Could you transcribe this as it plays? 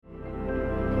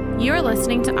You are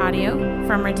listening to audio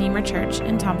from Redeemer Church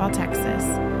in Tomball, Texas.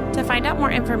 To find out more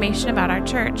information about our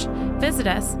church, visit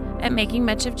us at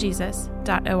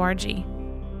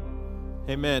makingmuchofjesus.org.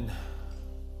 Amen.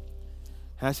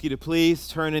 I ask you to please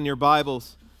turn in your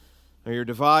Bibles or your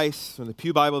device or the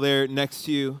pew Bible there next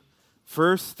to you.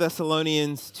 1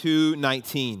 Thessalonians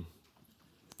 2:19.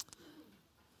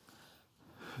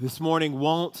 This morning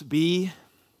won't be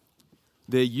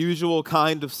the usual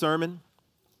kind of sermon.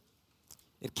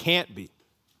 It can't be.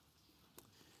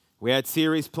 We had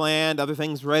series planned, other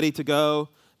things ready to go,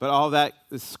 but all that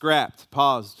is scrapped,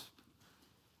 paused,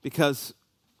 because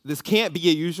this can't be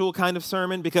a usual kind of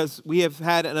sermon because we have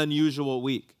had an unusual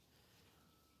week.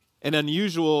 And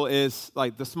unusual is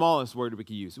like the smallest word we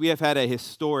could use. We have had a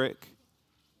historic,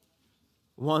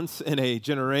 once in a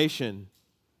generation,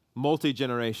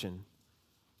 multi-generation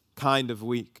kind of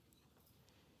week.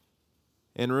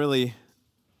 And really,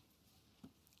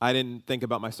 I didn't think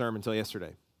about my sermon until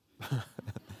yesterday.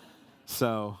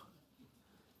 So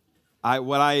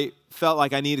what I felt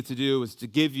like I needed to do was to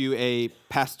give you a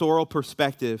pastoral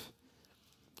perspective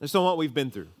just on what we've been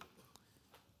through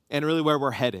and really where we're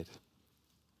headed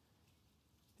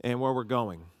and where we're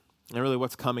going and really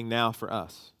what's coming now for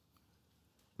us.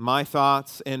 My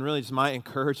thoughts and really just my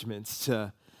encouragements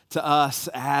to us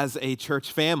as a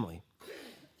church family.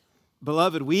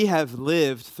 Beloved, we have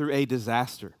lived through a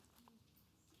disaster.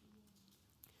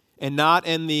 And not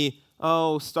in the,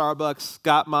 Starbucks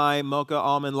got my mocha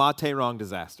almond latte wrong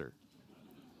disaster.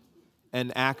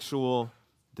 An actual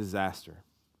disaster.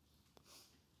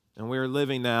 And we are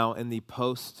living now in the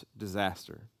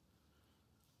post-disaster,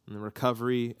 in the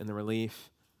recovery and the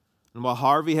relief. And while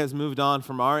Harvey has moved on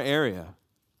from our area,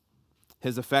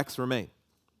 his effects remain.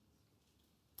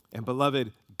 And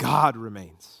beloved, God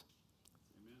remains.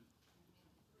 Amen.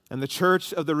 And the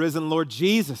church of the risen Lord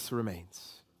Jesus remains.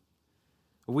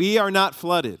 We are not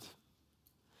flooded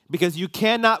because you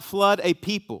cannot flood a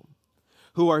people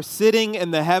who are sitting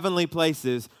in the heavenly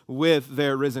places with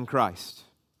their risen Christ.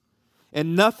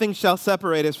 And nothing shall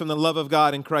separate us from the love of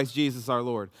God in Christ Jesus our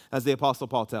Lord, as the Apostle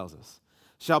Paul tells us.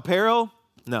 Shall peril?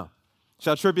 No.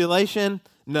 Shall tribulation?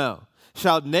 No.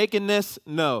 Shall nakedness?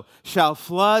 No. Shall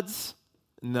floods?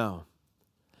 No.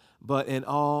 But in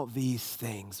all these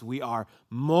things, we are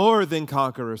more than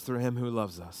conquerors through him who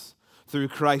loves us, through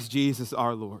Christ Jesus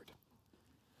our Lord.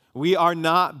 We are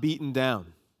not beaten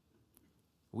down.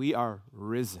 We are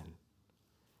risen.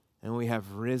 And we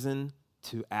have risen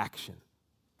to action.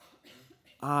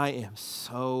 I am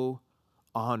so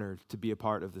honored to be a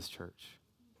part of this church.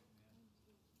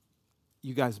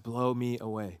 You guys blow me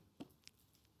away.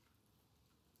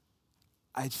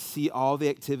 I see all the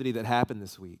activity that happened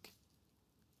this week,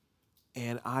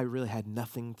 and I really had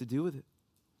nothing to do with it.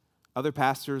 Other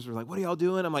pastors were like, what are y'all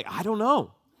doing? I'm like, I don't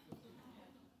know.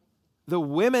 The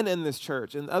women in this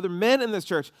church and other men in this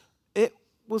church, it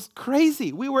was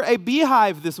crazy. We were a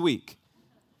beehive this week.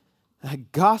 A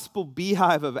gospel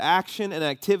beehive of action and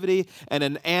activity and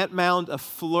an ant mound of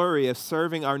flurry of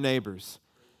serving our neighbors.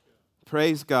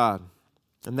 Praise God.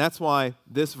 And that's why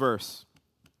this verse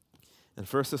in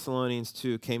 1 Thessalonians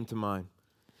 2 came to mind.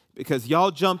 Because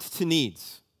y'all jumped to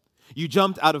needs. You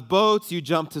jumped out of boats, you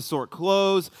jumped to sort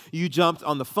clothes, you jumped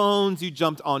on the phones, you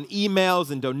jumped on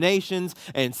emails and donations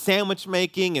and sandwich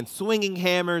making and swinging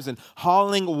hammers and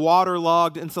hauling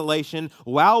waterlogged insulation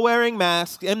while wearing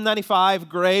masks, N95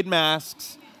 grade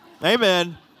masks.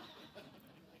 Amen.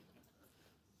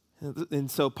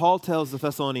 And so Paul tells the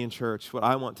Thessalonian church what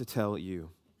I want to tell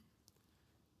you.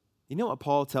 You know what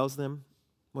Paul tells them?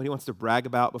 What he wants to brag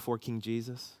about before King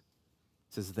Jesus?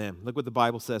 It says them. Look what the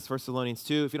Bible says. 1 Thessalonians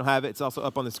 2. If you don't have it, it's also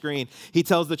up on the screen. He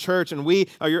tells the church, and we,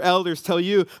 or your elders, tell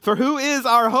you, for who is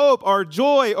our hope, our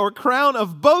joy, or crown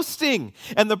of boasting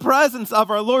and the presence of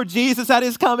our Lord Jesus at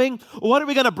his coming? What are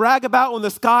we going to brag about when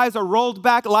the skies are rolled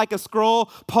back like a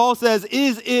scroll? Paul says,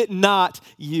 is it not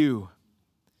you?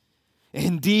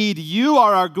 Indeed, you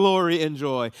are our glory and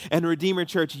joy. And Redeemer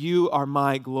Church, you are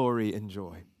my glory and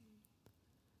joy.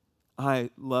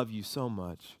 I love you so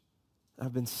much.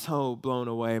 I've been so blown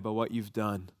away by what you've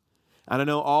done. And I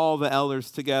know all the elders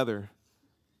together,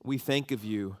 we think of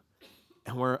you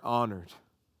and we're honored.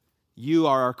 You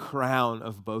are our crown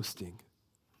of boasting.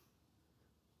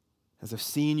 As I've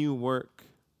seen you work,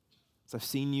 as I've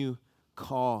seen you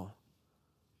call,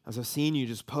 as I've seen you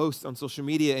just post on social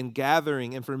media and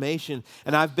gathering information,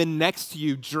 and I've been next to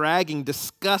you dragging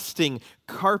disgusting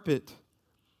carpet,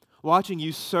 watching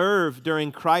you serve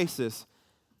during crisis,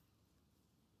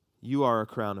 you are a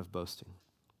crown of boasting.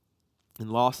 And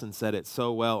Lawson said it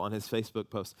so well on his Facebook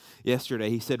post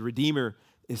yesterday. He said, Redeemer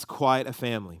is quite a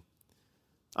family.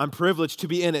 I'm privileged to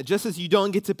be in it. Just as you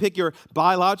don't get to pick your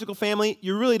biological family,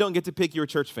 you really don't get to pick your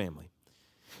church family.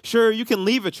 Sure, you can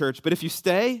leave a church, but if you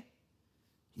stay,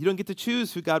 you don't get to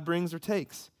choose who God brings or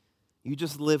takes. You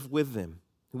just live with them,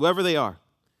 whoever they are.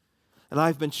 And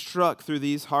I've been struck through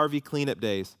these Harvey cleanup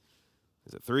days.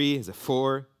 Is it 3? Is it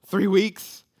 4? 3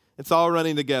 weeks? It's all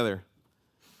running together.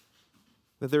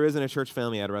 That there isn't a church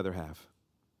family I'd rather have.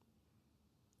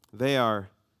 They are,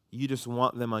 you just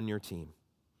want them on your team.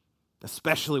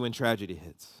 Especially when tragedy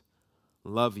hits.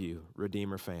 Love you,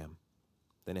 Redeemer fam.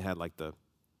 Then it had like the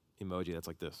emoji that's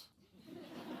like this.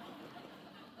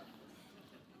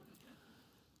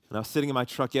 And I was sitting in my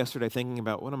truck yesterday thinking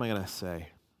about, what am I going to say?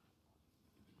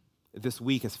 This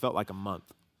week has felt like a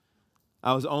month.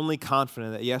 I was only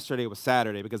confident that yesterday was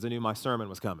Saturday because I knew my sermon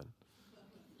was coming.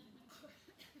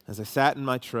 As I sat in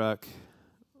my truck,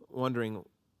 wondering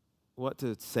what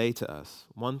to say to us,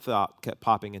 one thought kept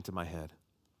popping into my head.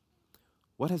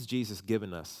 What has Jesus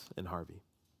given us in Harvey?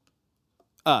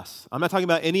 Us. I'm not talking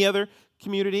about any other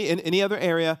community, in any other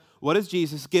area. What has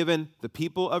Jesus given the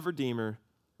people of Redeemer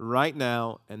right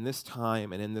now, in this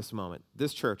time, and in this moment?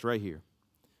 This church right here.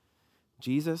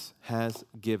 Jesus has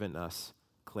given us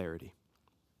clarity.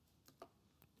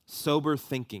 Sober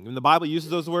thinking. When the Bible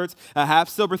uses those words, have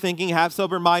sober thinking, have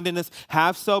sober-mindedness,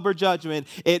 have sober judgment,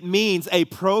 it means a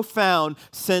profound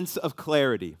sense of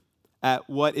clarity at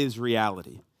what is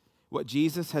reality. What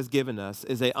Jesus has given us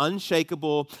is an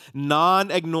unshakable,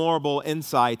 non-ignorable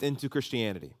insight into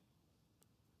Christianity.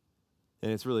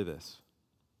 And it's really this.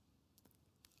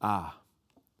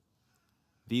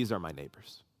 These are my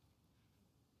neighbors.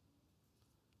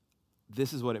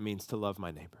 This is what it means to love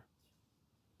my neighbor.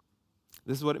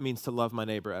 This is what it means to love my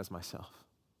neighbor as myself.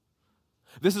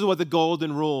 This is what the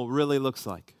golden rule really looks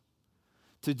like.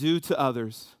 To do to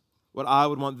others what I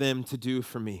would want them to do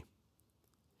for me.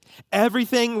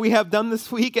 Everything we have done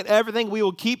this week and everything we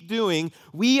will keep doing,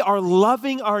 we are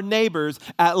loving our neighbors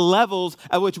at levels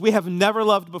at which we have never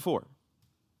loved before.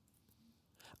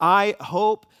 I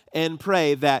hope and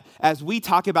pray that as we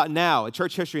talk about now in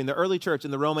church history, in the early church,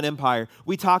 in the Roman Empire,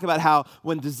 we talk about how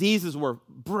when diseases were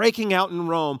breaking out in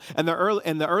Rome and the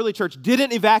early church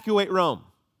didn't evacuate Rome.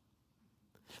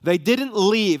 They didn't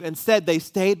leave. Instead, they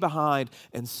stayed behind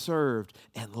and served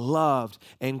and loved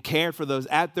and cared for those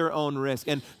at their own risk.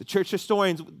 And the church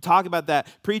historians talk about that,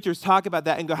 preachers talk about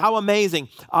that and go, how amazing.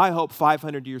 I hope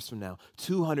 500 years from now,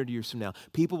 200 years from now,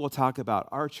 people will talk about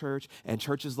our church and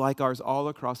churches like ours all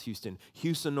across Houston,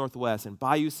 Houston Northwest and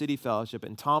Bayou City Fellowship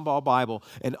and Tomball Bible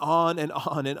and on and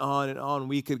on and on and on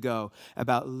we could go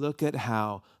about look at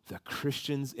how the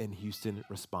Christians in Houston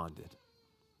responded.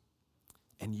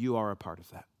 And you are a part of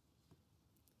that.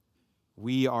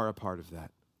 We are a part of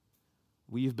that.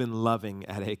 We've been loving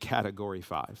at a category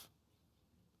 5.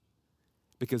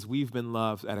 Because we've been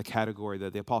loved at a category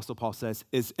that the Apostle Paul says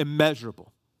is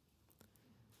immeasurable.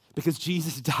 Because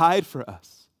Jesus died for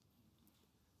us.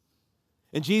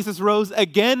 And Jesus rose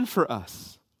again for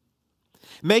us.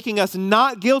 Making us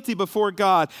not guilty before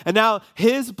God. And now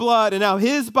his blood and now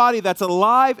his body that's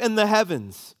alive in the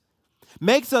heavens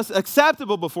makes us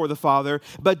acceptable before the Father.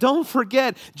 But don't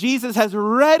forget, Jesus has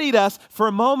readied us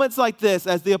for moments like this,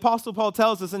 as the Apostle Paul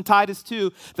tells us in Titus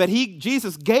 2, that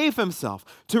Jesus gave himself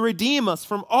to redeem us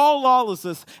from all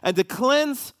lawlessness and to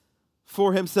cleanse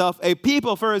for himself a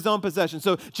people for his own possession.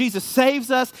 So Jesus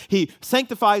saves us, he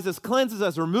sanctifies us, cleanses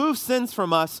us, removes sins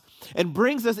from us, and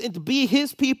brings us in to be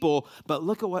his people. But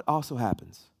look at what also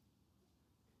happens.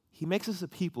 He makes us a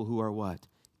people who are what?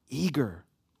 Eager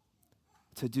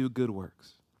to do good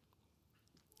works.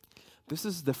 This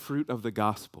is the fruit of the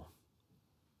gospel.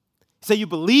 Say you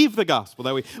believe the gospel,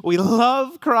 that we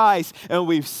love Christ, and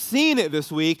we've seen it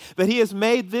this week, that he has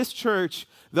made this church,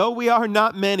 though we are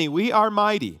not many, we are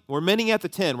mighty. We're many at the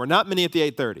 10. We're not many at the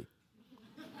 8:30.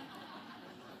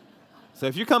 So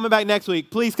if you're coming back next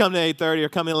week, please come to 8:30 or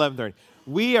come at 11:30.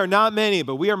 We are not many,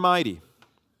 but we are mighty.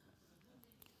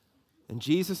 And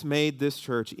Jesus made this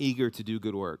church eager to do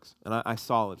good works. And I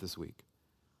saw it this week.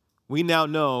 We now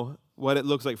know what it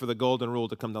looks like for the golden rule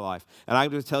to come to life. And I'm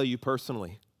going to tell you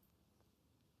personally,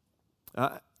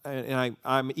 and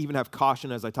I even have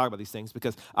caution as I talk about these things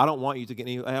because I don't want you to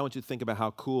I don't want you to think about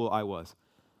how cool I was.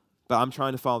 But I'm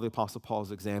trying to follow the Apostle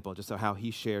Paul's example, just how he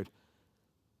shared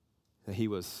that he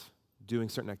was doing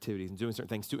certain activities and doing certain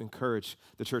things to encourage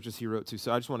the churches he wrote to.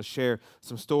 So I just want to share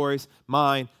some stories,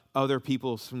 mine, other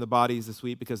people's from the bodies this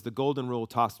week, because the golden rule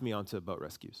tossed me onto boat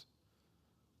rescues.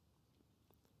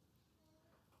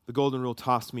 The golden rule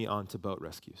tossed me onto boat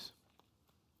rescues.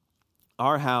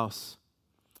 Our house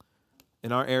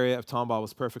in our area of Tomball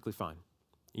was perfectly fine.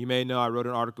 You may know I wrote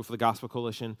an article for the Gospel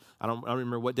Coalition. I don't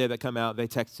remember what day that came out. They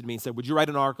texted me and said, would you write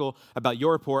an article about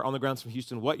your report on the grounds from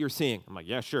Houston, what you're seeing? I'm like,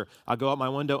 yeah, sure. I'll go out my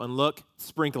window and look,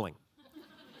 sprinkling.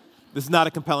 This is not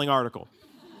a compelling article.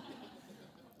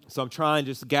 So I'm trying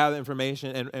just to gather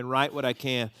information and write what I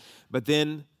can. But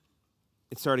then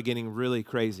it started getting really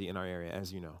crazy in our area,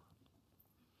 as you know.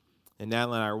 And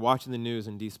Natalie and I are watching the news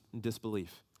in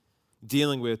disbelief.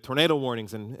 Dealing with tornado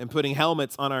warnings and putting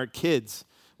helmets on our kids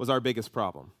was our biggest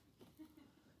problem.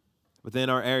 But then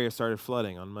our area started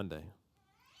flooding on Monday.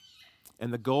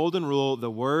 And the golden rule,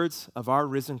 the words of our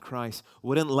risen Christ,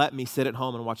 wouldn't let me sit at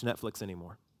home and watch Netflix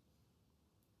anymore.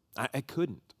 I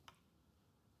couldn't.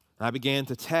 I began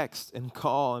to text and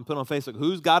call and put on Facebook,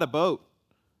 who's got a boat?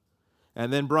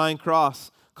 And then Brian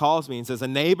Cross calls me and says, a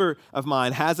neighbor of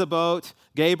mine has a boat,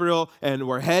 Gabriel, and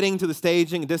we're heading to the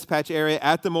staging and dispatch area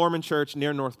at the Mormon church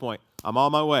near North Point. I'm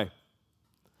on my way.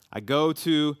 I go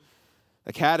to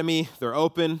Academy. They're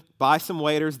open. Buy some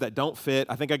waders that don't fit.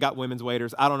 I think I got women's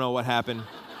waders. I don't know what happened.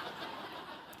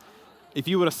 If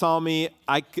you would have saw me,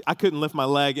 I couldn't lift my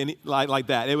leg like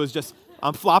that. It was just,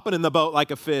 I'm flopping in the boat like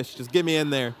a fish. Just get me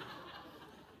in there.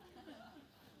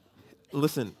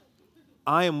 Listen,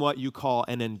 I am what you call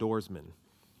an indoorsman.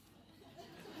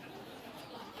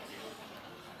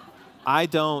 I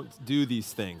don't do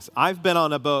these things. I've been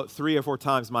on a boat 3 or 4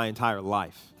 times my entire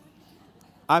life.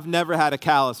 I've never had a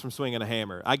callus from swinging a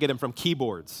hammer. I get them from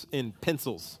keyboards in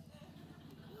pencils.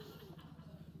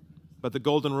 But the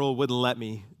golden rule wouldn't let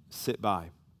me sit by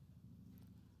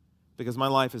because my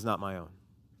life is not my own.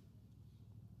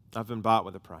 I've been bought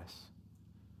with a price.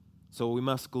 So we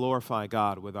must glorify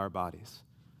God with our bodies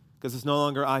because it's no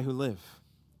longer I who live,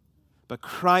 but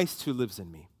Christ who lives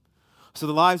in me. So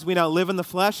the lives we now live in the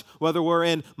flesh, whether we're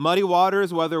in muddy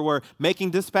waters, whether we're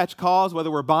making dispatch calls,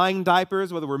 whether we're buying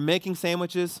diapers, whether we're making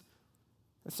sandwiches,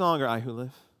 it's no longer I who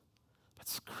live.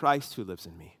 It's Christ who lives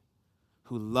in me,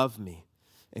 who loved me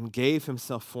and gave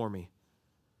himself for me.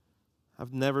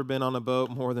 I've never been on a boat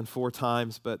more than 4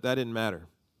 times, but that didn't matter.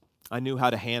 I knew how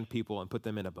to hand people and put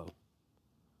them in a boat.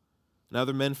 And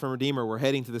other men from Redeemer were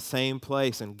heading to the same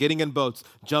place and getting in boats,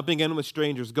 jumping in with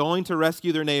strangers, going to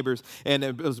rescue their neighbors. And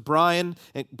it was Brian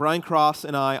Cross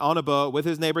and I on a boat with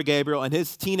his neighbor Gabriel and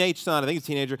his teenage son, I think he's a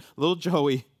teenager, little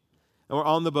Joey. And we're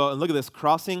on the boat. And look at this,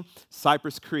 crossing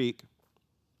Cypress Creek.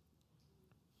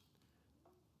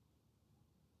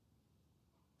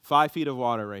 5 feet of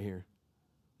water right here.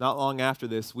 Not long after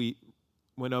this, we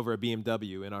went over a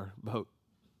BMW in our boat.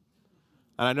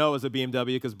 And I know it was a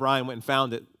BMW because Brian went and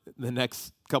found it the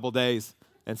next couple days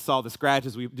and saw the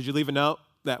scratches. Did you leave a note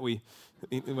that we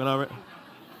went over it?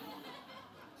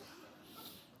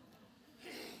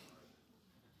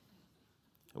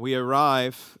 We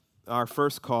arrive, our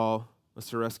first call was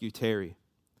to rescue Terry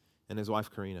and his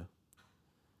wife Karina.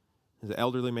 He's an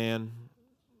elderly man,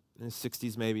 in his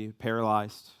 60s maybe,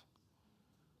 paralyzed,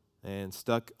 and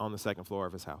stuck on the 2nd floor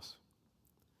of his house.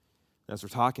 As we're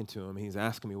talking to him, he's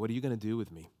asking me, what are you going to do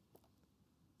with me?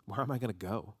 Where am I going to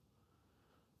go?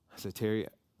 I said, Terry,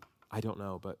 I don't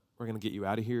know, but we're going to get you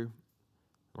out of here.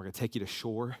 We're going to take you to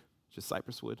shore, just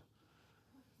Cypress Wood.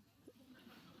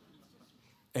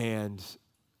 And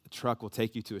the truck will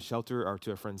take you to a shelter or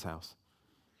to a friend's house.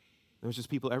 There was just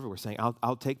people everywhere saying,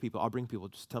 I'll take people, I'll bring people,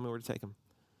 just tell me where to take them.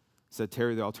 I said,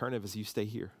 Terry, the alternative is you stay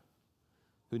here.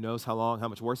 Who knows how long, how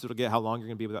much worse it'll get, how long you're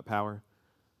going to be without power.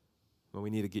 But we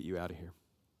need to get you out of here.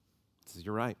 He says,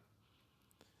 you're right.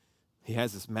 He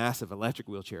has this massive electric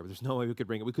wheelchair, but there's no way we could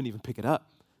bring it. We couldn't even pick it up.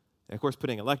 And of course,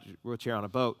 putting an electric wheelchair on a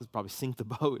boat would probably sink the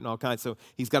boat and all kinds. So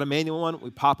he's got a manual one. We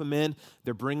pop him in.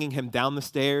 They're bringing him down the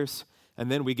stairs.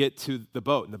 And then we get to the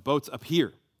boat, and the boat's up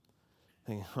here.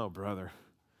 Thinking, oh, brother,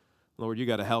 Lord, you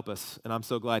got to help us. And I'm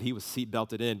so glad he was seat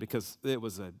belted in because it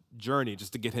was a journey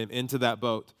just to get him into that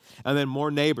boat. And then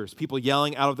more neighbors, people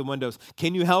yelling out of the windows,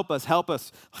 can you help us? Help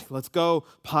us. Like, let's go,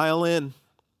 pile in.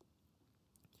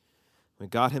 We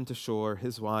got him to shore,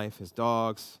 his wife, his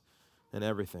dogs, and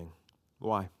everything.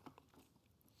 Why?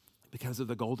 Because of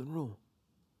the golden rule.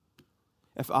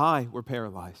 If I were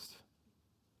paralyzed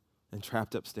and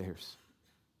trapped upstairs,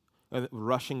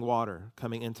 rushing water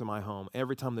coming into my home,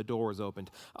 every time the door was opened,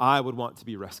 I would want to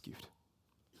be rescued.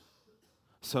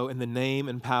 So in the name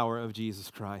and power of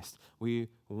Jesus Christ, we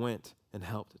went and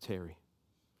helped Terry.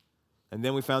 And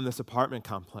then we found this apartment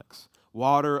complex.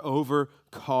 Water over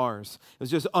cars. It was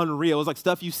just unreal. It was like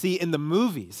stuff you see in the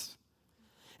movies.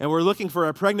 And we're looking for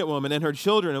a pregnant woman and her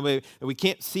children, and we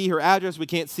can't see her address, we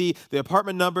can't see the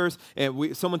apartment numbers,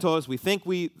 and someone told us we think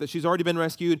that she's already been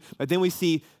rescued, but then we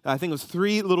see, I think it was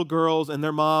 3 little girls and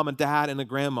their mom and dad and a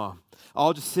grandma,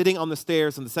 all just sitting on the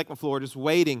stairs on the 2nd floor, just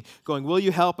waiting, going, will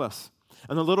you help us?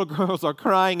 And the little girls are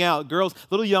crying out, girls a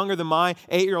little younger than my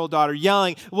 8-year-old daughter,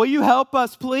 yelling, will you help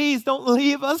us, please? Don't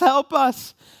leave us, help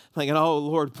us. I'm thinking, oh,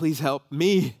 Lord, please help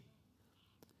me.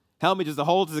 Help me just to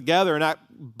hold it together and not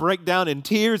break down in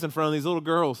tears in front of these little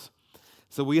girls.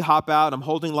 So we hop out. I'm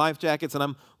holding life jackets, and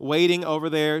I'm waiting over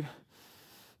there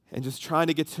and just trying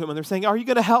to get to them. And they're saying, are you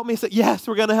going to help me? I said, yes,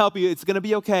 we're going to help you. It's going to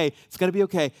be okay. It's going to be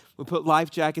okay. We put life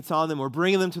jackets on them. We're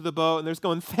bringing them to the boat, and they're just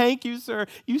going, thank you, sir.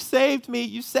 You saved me.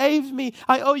 You saved me.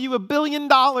 I owe you $1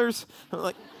 billion. I'm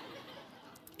like,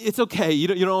 it's okay. You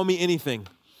don't owe me anything.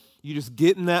 You just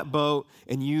get in that boat,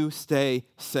 and you stay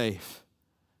safe.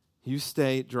 You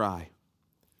stay dry.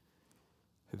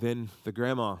 Then the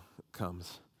grandma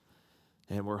comes,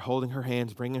 and we're holding her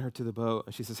hands, bringing her to the boat.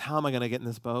 And she says, how am I going to get in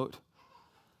this boat?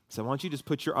 I said, why don't you just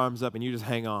put your arms up and you just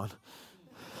hang on?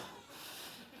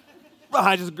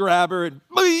 I just grab her and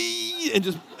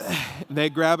they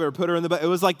grab her and put her in the boat. It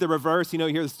was like the reverse. You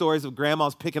hear the stories of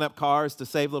grandmas picking up cars to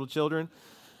save little children.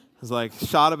 It was like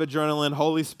shot of adrenaline,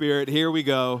 Holy Spirit, here we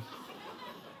go.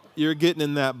 You're getting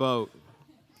in that boat.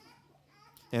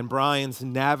 And Brian's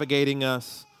navigating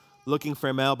us, looking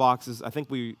for mailboxes. I think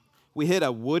we hit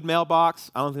a wood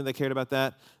mailbox. I don't think they cared about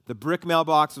that. The brick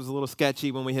mailbox was a little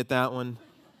sketchy when we hit that one.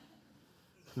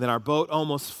 And then our boat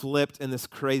almost flipped in this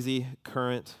crazy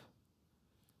current.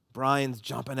 Brian's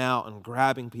jumping out and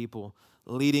grabbing people,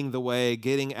 leading the way,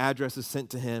 getting addresses sent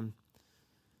to him.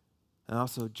 And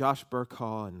also Josh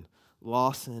Burkhall and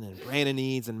Lawson and Brandon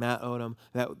Eads and Matt Odom.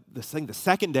 The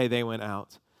second day they went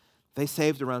out, they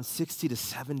saved around 60 to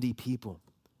 70 people,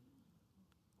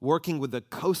 working with the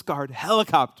Coast Guard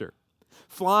helicopter,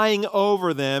 flying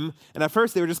over them. And at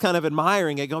first they were just kind of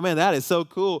admiring it, going, man, that is so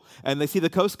cool. And they see the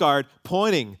Coast Guard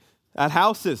pointing at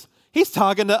houses. He's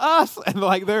talking to us. And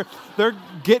like they're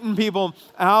getting people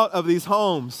out of these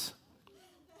homes.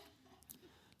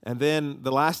 And then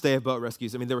the last day of boat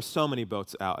rescues, there were so many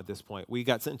boats out at this point. We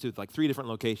got sent to like 3 different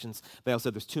locations. They all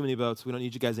said, there's too many boats. We don't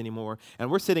need you guys anymore. And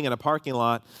we're sitting in a parking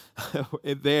lot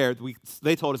there.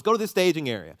 They told us, go to this staging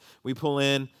area. We pull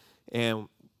in, and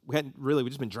we've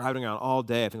just been driving around all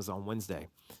day. I think it was on Wednesday.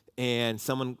 And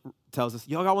someone tells us,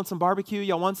 y'all want some barbecue?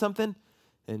 Y'all want something?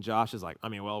 And Josh is like,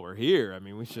 well, we're here.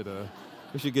 We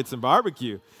should get some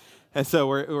barbecue. And so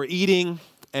we're eating,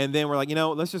 and then we're like,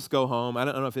 let's just go home. I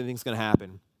don't know if anything's going to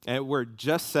happen. And we're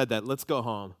just said that, let's go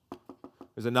home.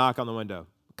 There's a knock on the window.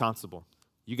 Constable,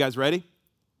 you guys ready?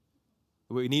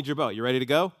 We need your boat. You ready to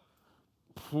go?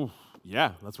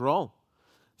 Yeah, let's roll.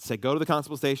 Say, go to the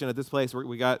constable station at this place.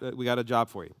 We got a job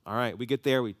for you. All right, we get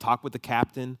there. We talk with the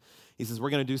captain. He says,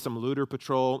 we're going to do some looter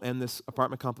patrol in this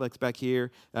apartment complex back here.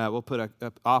 We'll put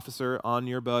an officer on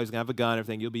your boat. He's going to have a gun,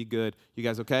 everything. You'll be good. You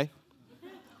guys okay?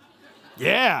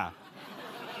 Yeah.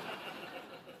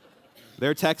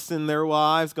 They're texting their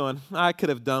wives going, I could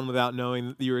have done without knowing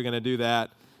that you were going to do that.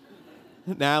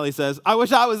 Natalie says, I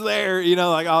wish I was there,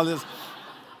 like all this.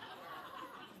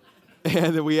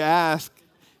 And then we ask,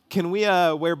 can we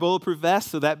wear bulletproof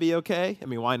vests? Would that be okay?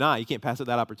 Why not? You can't pass up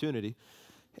that opportunity.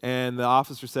 And the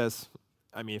officer says,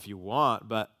 if you want,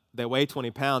 but they weigh 20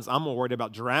 pounds. I'm more worried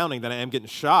about drowning than I am getting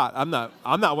shot. I'm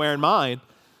not wearing mine.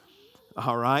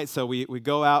 All right, so we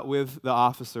go out with the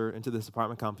officer into this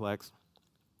apartment complex.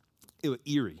 It was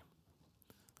eerie,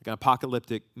 like an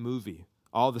apocalyptic movie.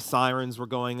 All the sirens were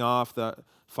going off, the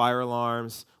fire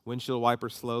alarms, windshield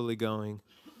wipers slowly going.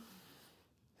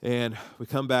 And we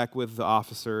come back with the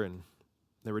officer and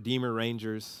the Redeemer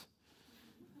Rangers.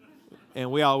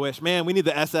 And we all wish, man, we need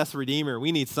the SS Redeemer.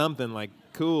 We need something like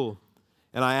cool.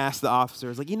 And I asked the officer, I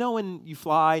was like, when you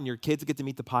fly and your kids get to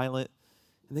meet the pilot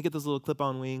and they get those little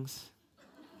clip-on wings,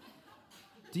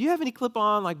 do you have any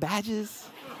clip-on badges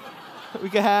we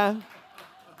could have?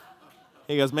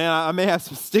 He goes, man, I may have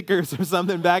some stickers or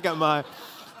something back at I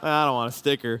don't want a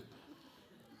sticker.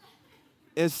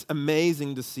 It's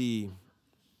amazing to see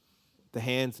the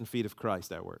hands and feet of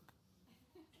Christ at work.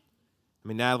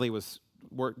 Natalie was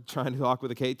trying to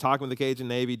talking with the Cajun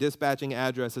Navy, dispatching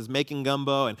addresses, making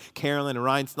gumbo, and Carolyn and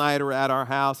Ryan Snyder were at our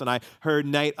house, and I heard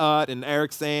Nate Utt and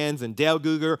Eric Sands and Dale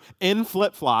Guger in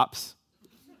flip-flops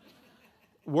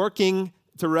working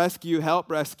to help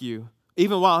rescue,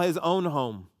 even while his own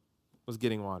home was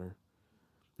getting water.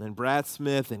 And then Brad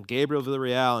Smith and Gabriel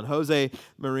Villarreal and Jose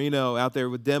Marino out there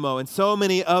with Demo and so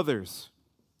many others.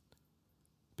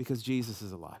 Because Jesus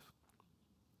is alive.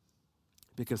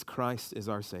 Because Christ is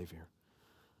our Savior.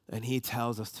 And he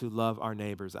tells us to love our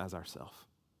neighbors as ourselves.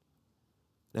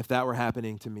 And if that were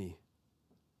happening to me,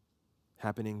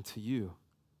 happening to you,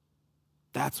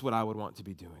 that's what I would want to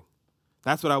be doing.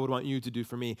 That's what I would want you to do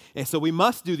for me. And so we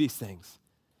must do these things.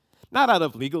 Not out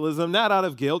of legalism, not out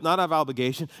of guilt, not out of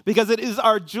obligation, because it is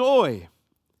our joy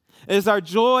It is our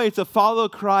joy to follow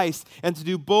Christ and to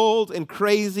do bold and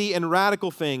crazy and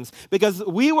radical things because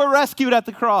we were rescued at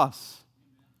the cross.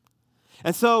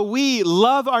 And so we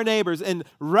love our neighbors and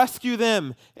rescue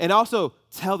them and also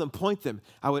tell them, point them.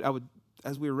 I would,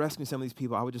 as we were rescuing some of these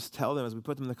people, I would just tell them as we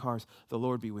put them in the cars, the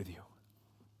Lord be with you.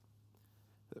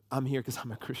 I'm here because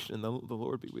I'm a Christian. The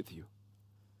Lord be with you.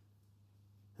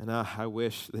 And I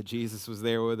wish that Jesus was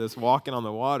there with us walking on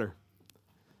the water,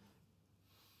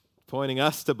 pointing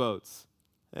us to boats.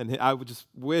 And I would just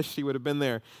wish he would have been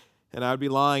there. And I would be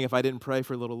lying if I didn't pray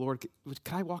for a little, Lord,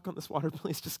 can I walk on this water,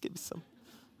 please? Just give me some.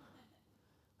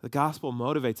 The gospel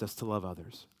motivates us to love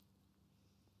others.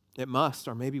 It must,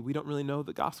 or maybe we don't really know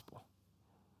the gospel.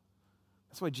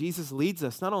 That's why Jesus leads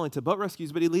us not only to boat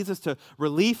rescues, but he leads us to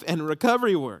relief and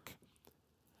recovery work.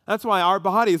 That's why our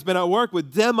body has been at work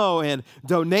with demo and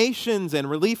donations and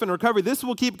relief and recovery. This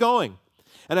will keep going.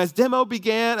 And as demo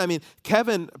began,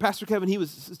 Pastor Kevin, he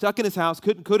was stuck in his house,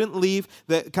 couldn't leave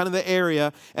the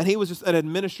area, and he was just an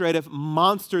administrative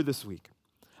monster this week.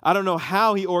 I don't know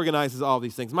how he organizes all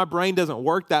these things. My brain doesn't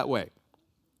work that way.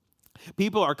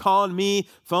 People are calling me,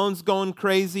 phone's going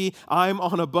crazy, I'm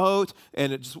on a boat,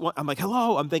 and I'm like,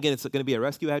 hello, I'm thinking it's going to be a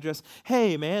rescue address.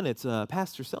 Hey, man, it's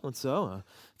Pastor so-and-so.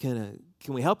 Can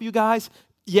we help you guys?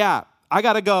 Yeah, I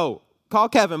got to go. Call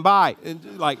Kevin, bye.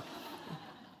 And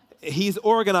he's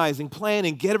organizing,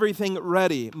 planning, get everything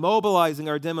ready, mobilizing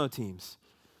our demo teams.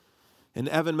 And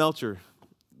Evan Melcher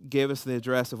gave us the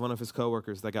address of one of his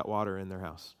coworkers that got water in their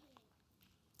house.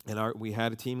 And we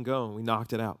had a team go, and we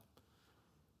knocked it out.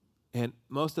 And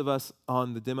most of us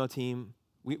on the demo team,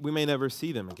 we may never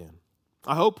see them again.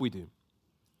 I hope we do.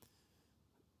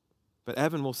 But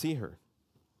Evan will see her.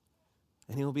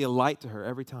 And he will be a light to her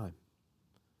every time.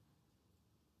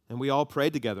 And we all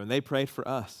prayed together, and they prayed for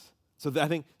us. So I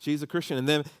think she's a Christian. And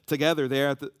then together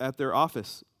there at their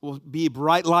office, we'll be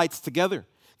bright lights together.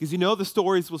 Because the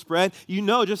stories will spread.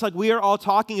 Just like we are all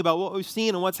talking about what we've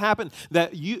seen and what's happened,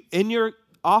 that you in your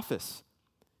office,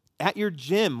 at your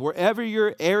gym, wherever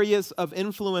your areas of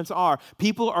influence are,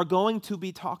 people are going to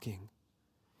be talking.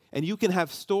 And you can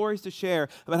have stories to share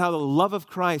about how the love of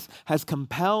Christ has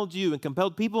compelled you and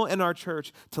compelled people in our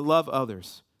church to love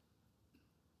others.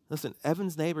 Listen,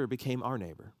 Evan's neighbor became our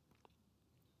neighbor.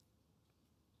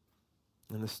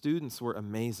 And the students were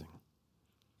amazing.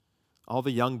 All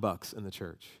the young bucks in the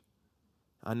church.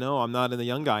 I know I'm not in the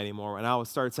young guy anymore, and I would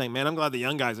start saying, man, I'm glad the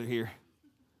young guys are here.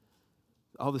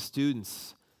 All the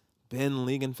students, Ben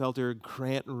Liegenfelter,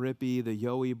 Grant Rippey, the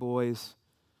Yowie boys,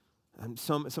 and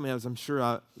somebody else I'm sure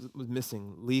I was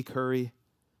missing, Lee Curry,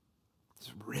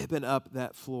 just ripping up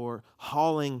that floor,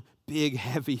 hauling big,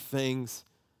 heavy things.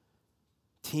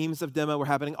 Teams of demo were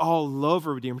happening all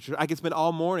over Redeemer Church. I could spend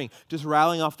all morning just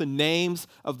rattling off the names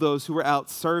of those who were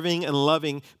out serving and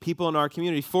loving people in our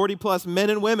community. 40-plus men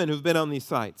and women who've been on these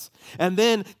sites. And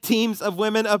then teams of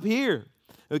women up here.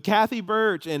 Kathy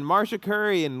Birch and Marcia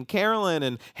Curry and Carolyn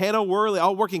and Hannah Worley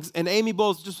all working. And Amy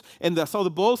Bowles I saw the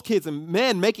Bowles kids and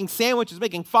men making sandwiches,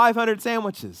 making 500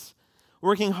 sandwiches.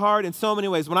 Working hard in so many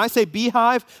ways. When I say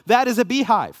beehive, that is a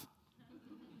beehive.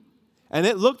 And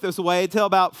it looked this way until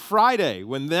about Friday,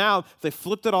 when now they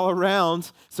flipped it all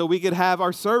around so we could have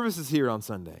our services here on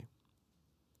Sunday.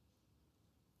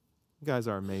 You guys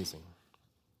are amazing.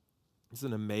 It's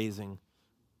an amazing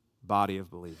body of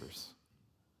believers.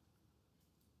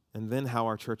 And then how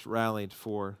our church rallied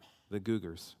for the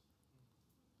Googers.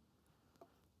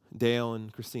 Dale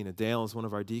and Christina. Dale is one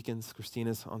of our deacons.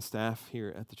 Christina's on staff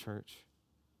here at the church.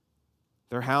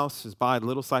 Their house is by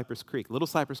Little Cypress Creek. Little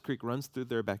Cypress Creek runs through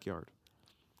their backyard.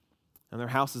 And their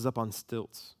house is up on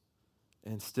stilts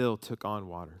and still took on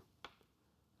water.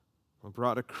 We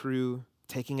brought a crew,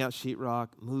 taking out sheetrock,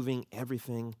 moving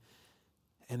everything.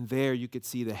 And there you could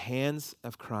see the hands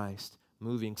of Christ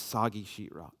moving soggy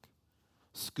sheetrock,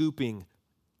 scooping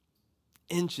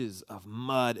inches of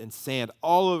mud and sand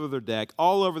all over their deck,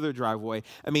 all over their driveway.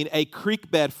 A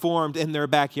creek bed formed in their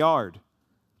backyard.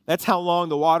 That's how long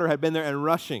the water had been there and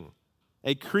rushing.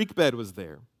 A creek bed was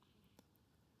there.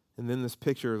 And then this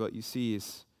picture of what you see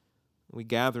is, we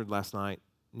gathered last night,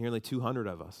 nearly 200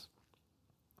 of us,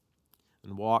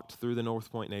 and walked through the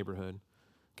North Point neighborhood,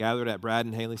 gathered at Brad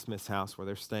and Haley Smith's house where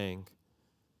they're staying,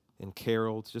 and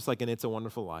caroled, just like in It's a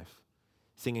Wonderful Life,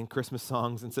 singing Christmas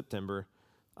songs in September.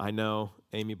 I know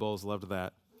Amy Bowles loved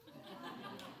that.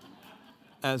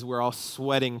 As we're all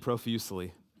sweating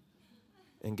profusely,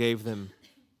 and gave them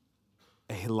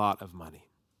a lot of money.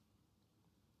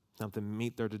 Help them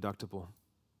meet their deductible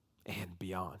and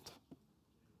beyond.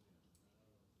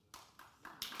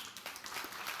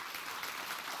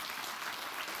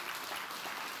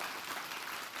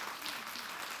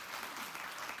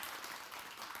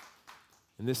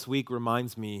 And this week it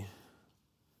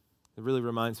really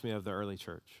reminds me of the early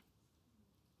church.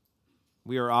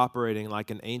 We are operating like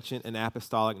an ancient and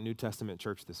apostolic New Testament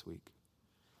church this week,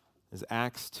 as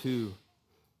Acts 2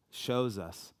 shows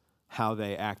us how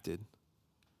they acted.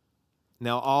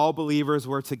 Now all believers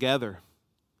were together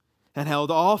and held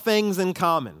all things in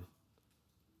common,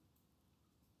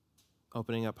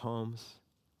 opening up homes,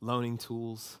 loaning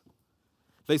tools.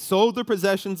 They sold their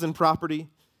possessions and property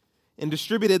and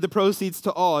distributed the proceeds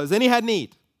to all as any had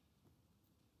need,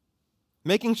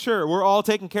 making sure we're all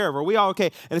taken care of. Are we all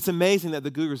okay? And it's amazing that the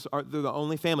Googers they're the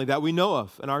only family that we know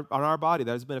of on our body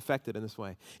that has been affected in this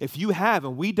way. If you have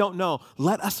and we don't know,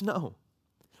 let us know.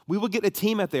 We will get a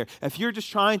team out there. If you're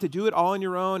just trying to do it all on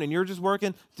your own and you're just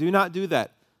working, do not do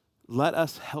that. Let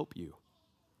us help you,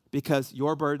 because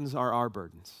your burdens are our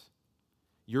burdens.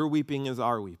 Your weeping is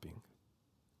our weeping.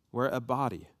 We're a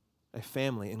body, a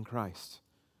family in Christ.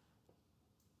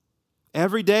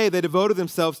 Every day they devoted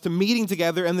themselves to meeting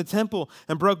together in the temple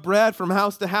and broke bread from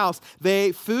house to house. They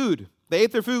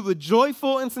ate their food with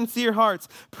joyful and sincere hearts,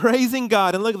 praising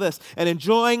God, and look at this, and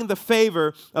enjoying the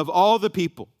favor of all the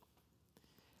people.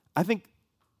 I think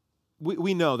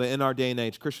we know that in our day and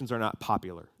age, Christians are not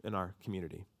popular in our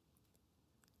community.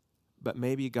 But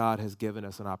maybe God has given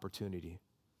us an opportunity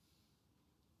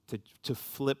to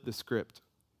flip the script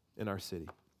in our city.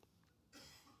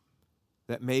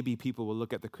 That maybe people will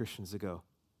look at the Christians and go,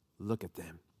 look at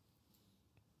them.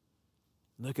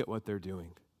 Look at what they're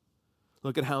doing.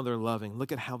 Look at how they're loving.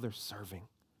 Look at how they're serving.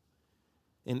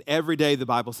 And every day, the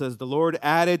Bible says, the Lord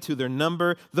added to their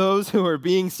number those who are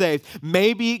being saved.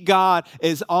 Maybe God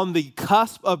is on the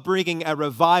cusp of bringing a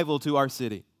revival to our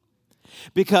city.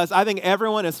 Because I think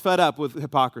everyone is fed up with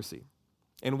hypocrisy.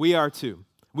 And we are too.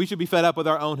 We should be fed up with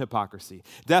our own hypocrisy.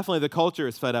 Definitely the culture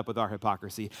is fed up with our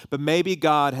hypocrisy. But maybe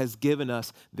God has given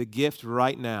us the gift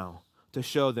right now to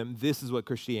show them this is what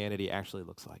Christianity actually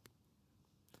looks like,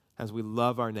 as we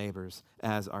love our neighbors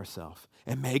as ourselves.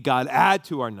 And may God add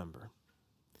to our number.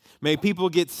 May people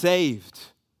get saved.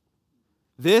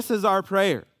 This is our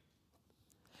prayer.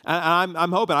 And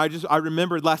I'm hoping, I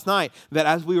remembered last night that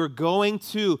as we were going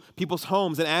to people's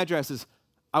homes and addresses,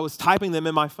 I was typing them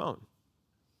in my phone.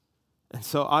 And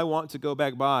so I want to go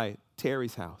back by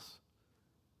Terry's house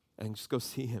and just go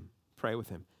see him, pray with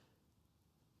him.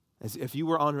 As if you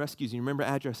were on rescues and you remember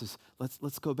addresses,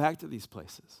 let's go back to these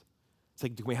places. It's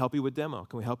like, can we help you with demo?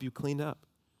 Can we help you clean up?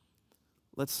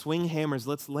 Let's swing hammers,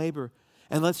 let's labor,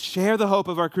 and let's share the hope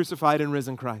of our crucified and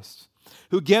risen Christ,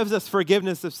 who gives us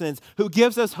forgiveness of sins, who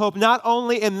gives us hope not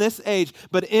only in this age,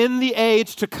 but in the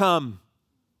age to come.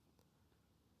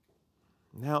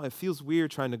 Now, it feels weird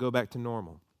trying to go back to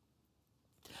normal.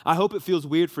 I hope it feels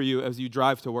weird for you as you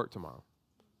drive to work tomorrow,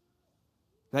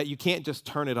 that you can't just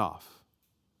turn it off.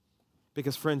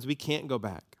 Because, friends, we can't go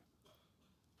back.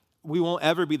 We won't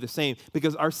ever be the same,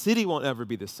 because our city won't ever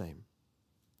be the same.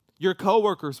 Your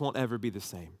coworkers won't ever be the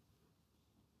same.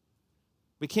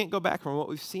 We can't go back from what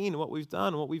we've seen, what we've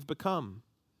done, what we've become,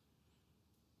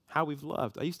 how we've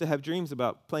loved. I used to have dreams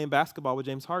about playing basketball with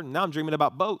James Harden. Now I'm dreaming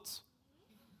about boats.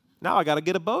 Now I got to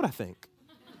get a boat, I think.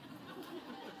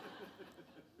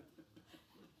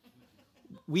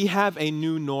 We have a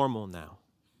new normal now.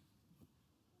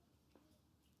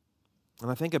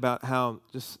 And I think about how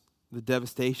just the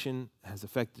devastation has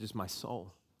affected just my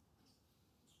soul.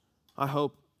 I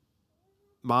hope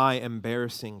my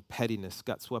embarrassing pettiness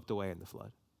got swept away in the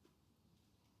flood.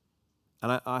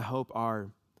 And I hope our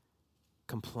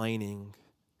complaining,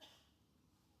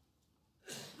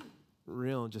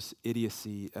 real just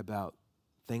idiocy about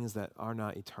things that are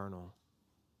not eternal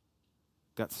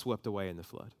got swept away in the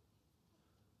flood.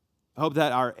 I hope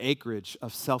that our acreage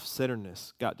of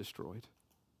self-centeredness got destroyed.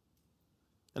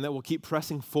 And that we'll keep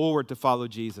pressing forward to follow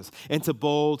Jesus into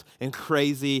bold and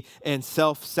crazy and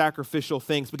self-sacrificial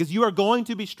things, because you are going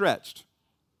to be stretched.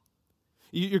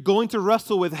 You're going to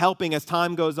wrestle with helping as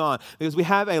time goes on, because we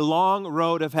have a long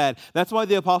road ahead. That's why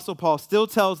the Apostle Paul still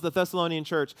tells the Thessalonian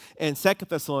church in 2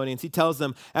 Thessalonians, he tells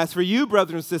them, as for you,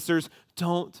 brothers and sisters,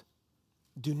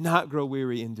 do not grow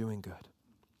weary in doing good.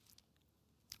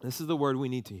 This is the word we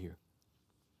need to hear.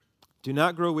 Do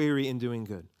not grow weary in doing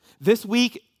good. This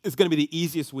week is going to be the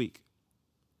easiest week.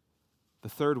 The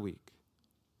third week,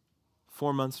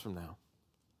 4 months from now.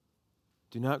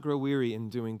 Do not grow weary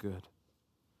in doing good.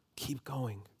 Keep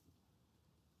going.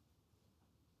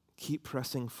 Keep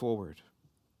pressing forward.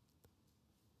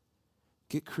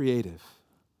 Get creative.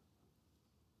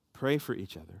 Pray for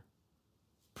each other.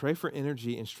 Pray for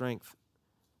energy and strength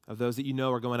of those that you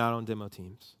know are going out on demo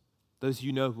teams, those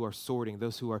you know who are sorting,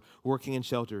 those who are working in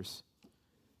shelters.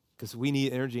 because we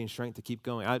need energy and strength to keep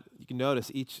going. You can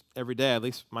notice every day, at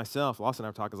least myself, Lawson and I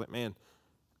were talking, I was like, man,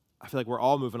 I feel like we're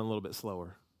all moving a little bit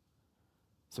slower.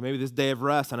 So maybe this day of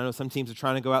rest, and I know some teams are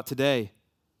trying to go out today,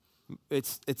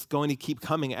 it's going to keep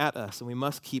coming at us, and we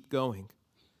must keep going.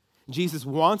 Jesus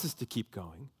wants us to keep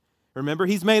going. Remember,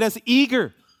 he's made us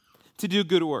eager to do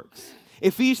good works.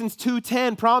 Ephesians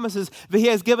 2:10 promises that he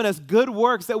has given us good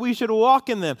works that we should walk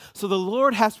in them. So the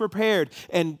Lord has prepared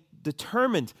and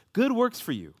determined good works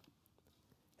for you.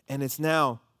 And it's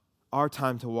now our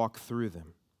time to walk through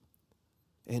them.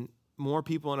 And more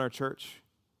people in our church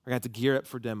are going to have to gear up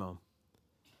for demo.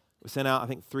 We sent out, I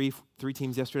think, three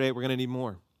teams yesterday. We're going to need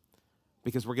more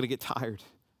because we're going to get tired.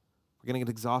 We're going to get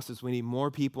exhausted. So we need more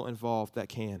people involved that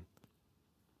can.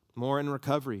 More in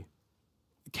recovery.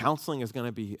 Counseling is going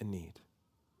to be a need.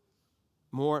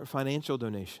 More financial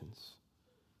donations.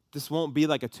 This won't be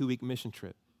like a 2-week mission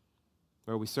trip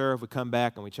where we serve, we come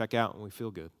back, and we check out, and we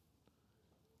feel good.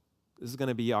 This is going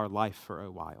to be our life for a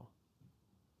while.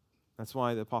 That's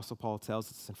why the Apostle Paul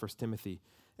tells us in 1 Timothy,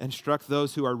 instruct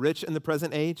those who are rich in the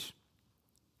present age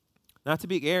not to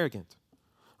be arrogant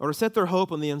or to set their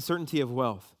hope on the uncertainty of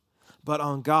wealth, but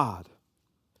on God,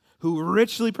 who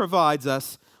richly provides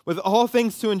us with all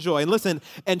things to enjoy. And listen,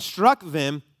 instruct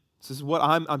them, this is what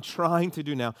I'm trying to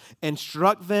do now,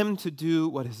 instruct them to do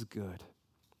what is good.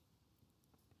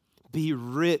 Be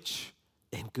rich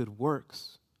in good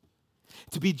works.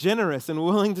 To be generous and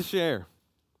willing to share.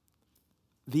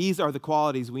 These are the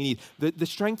qualities we need. The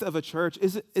strength of a church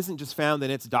isn't just found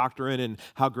in its doctrine and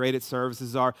how great its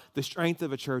services are. The strength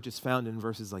of a church is found in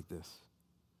verses like this.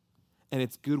 And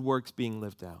it's good works being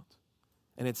lived out.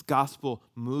 And it's gospel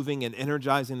moving and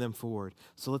energizing them forward.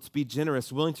 So let's be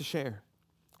generous, willing to share.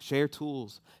 Share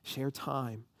tools, share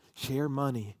time, share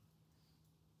money.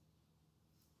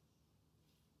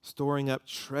 Storing up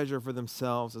treasure for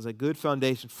themselves as a good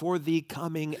foundation for the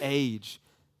coming age,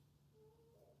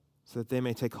 so that they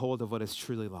may take hold of what is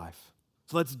truly life.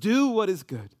 So let's do what is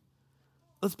good.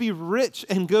 Let's be rich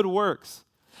in good works.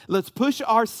 Let's push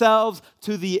ourselves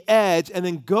to the edge and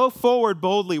then go forward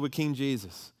boldly with King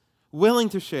Jesus, willing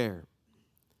to share.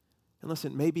 And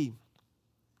listen, maybe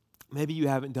you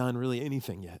haven't done really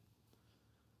anything yet,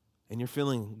 and you're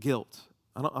feeling guilt.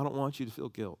 I don't want you to feel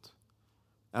guilt.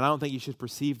 And I don't think you should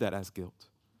perceive that as guilt.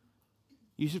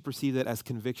 You should perceive that as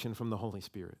conviction from the Holy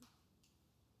Spirit.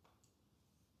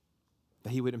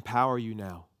 That he would empower you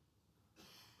now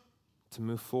to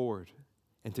move forward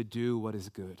and to do what is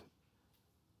good.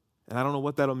 And I don't know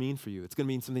what that'll mean for you. It's going to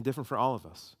mean something different for all of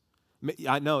us.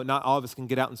 I know not all of us can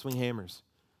get out and swing hammers.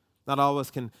 Not all of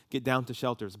us can get down to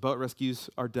shelters. Boat rescues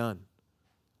are done.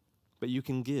 But you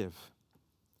can give.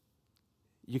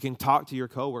 You can talk to your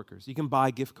coworkers. You can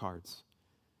buy gift cards.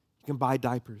 You can buy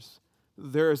diapers.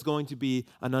 There is going to be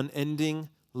an unending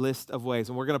list of ways,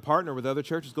 and we're going to partner with other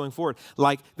churches going forward.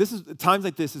 Times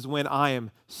like this is when I'm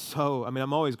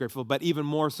always grateful, but even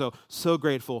more so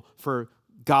grateful for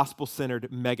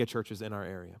gospel-centered mega churches in our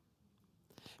area.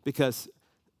 Because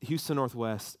Houston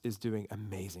Northwest is doing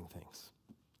amazing things.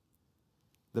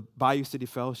 The Bayou City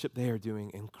Fellowship, they are doing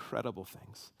incredible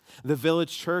things. The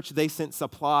Village Church, they sent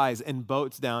supplies and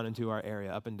boats down into our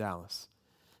area up in Dallas.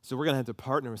 So we're going to have to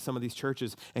partner with some of these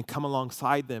churches and come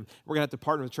alongside them. We're going to have to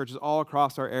partner with churches all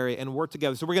across our area and work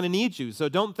together. So we're going to need you. So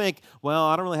don't think, well,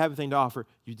 I don't really have anything to offer.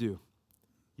 You do.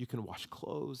 You can wash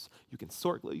clothes. You can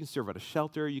sort clothes. You can serve at a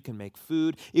shelter. You can make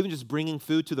food. Even just bringing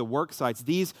food to the work sites.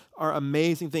 These are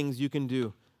amazing things you can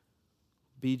do.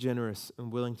 Be generous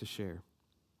and willing to share.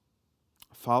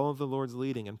 Follow the Lord's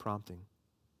leading and prompting.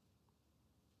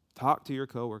 Talk to your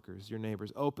coworkers, your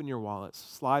neighbors. Open your wallets.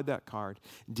 Slide that card.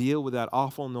 Deal with that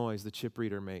awful noise the chip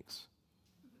reader makes.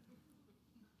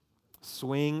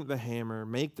 Swing the hammer.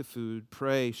 Make the food.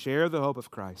 Pray. Share the hope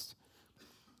of Christ.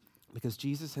 Because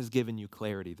Jesus has given you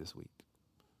clarity this week.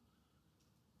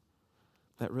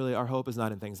 That really our hope is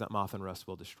not in things that moth and rust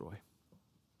will destroy.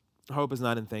 Our hope is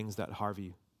not in things that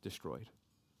Harvey destroyed.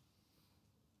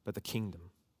 But the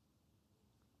kingdom.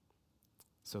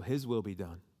 So his will be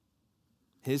done.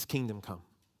 His kingdom come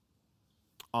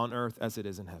on earth as it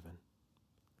is in heaven.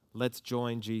 Let's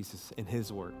join Jesus in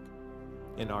his work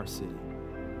in our city.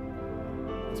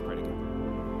 Let's pray together.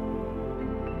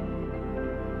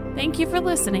 Thank you for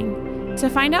listening.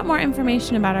 To find out more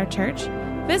information about our church,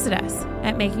 visit us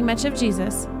at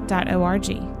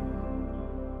makingmuchofjesus.org.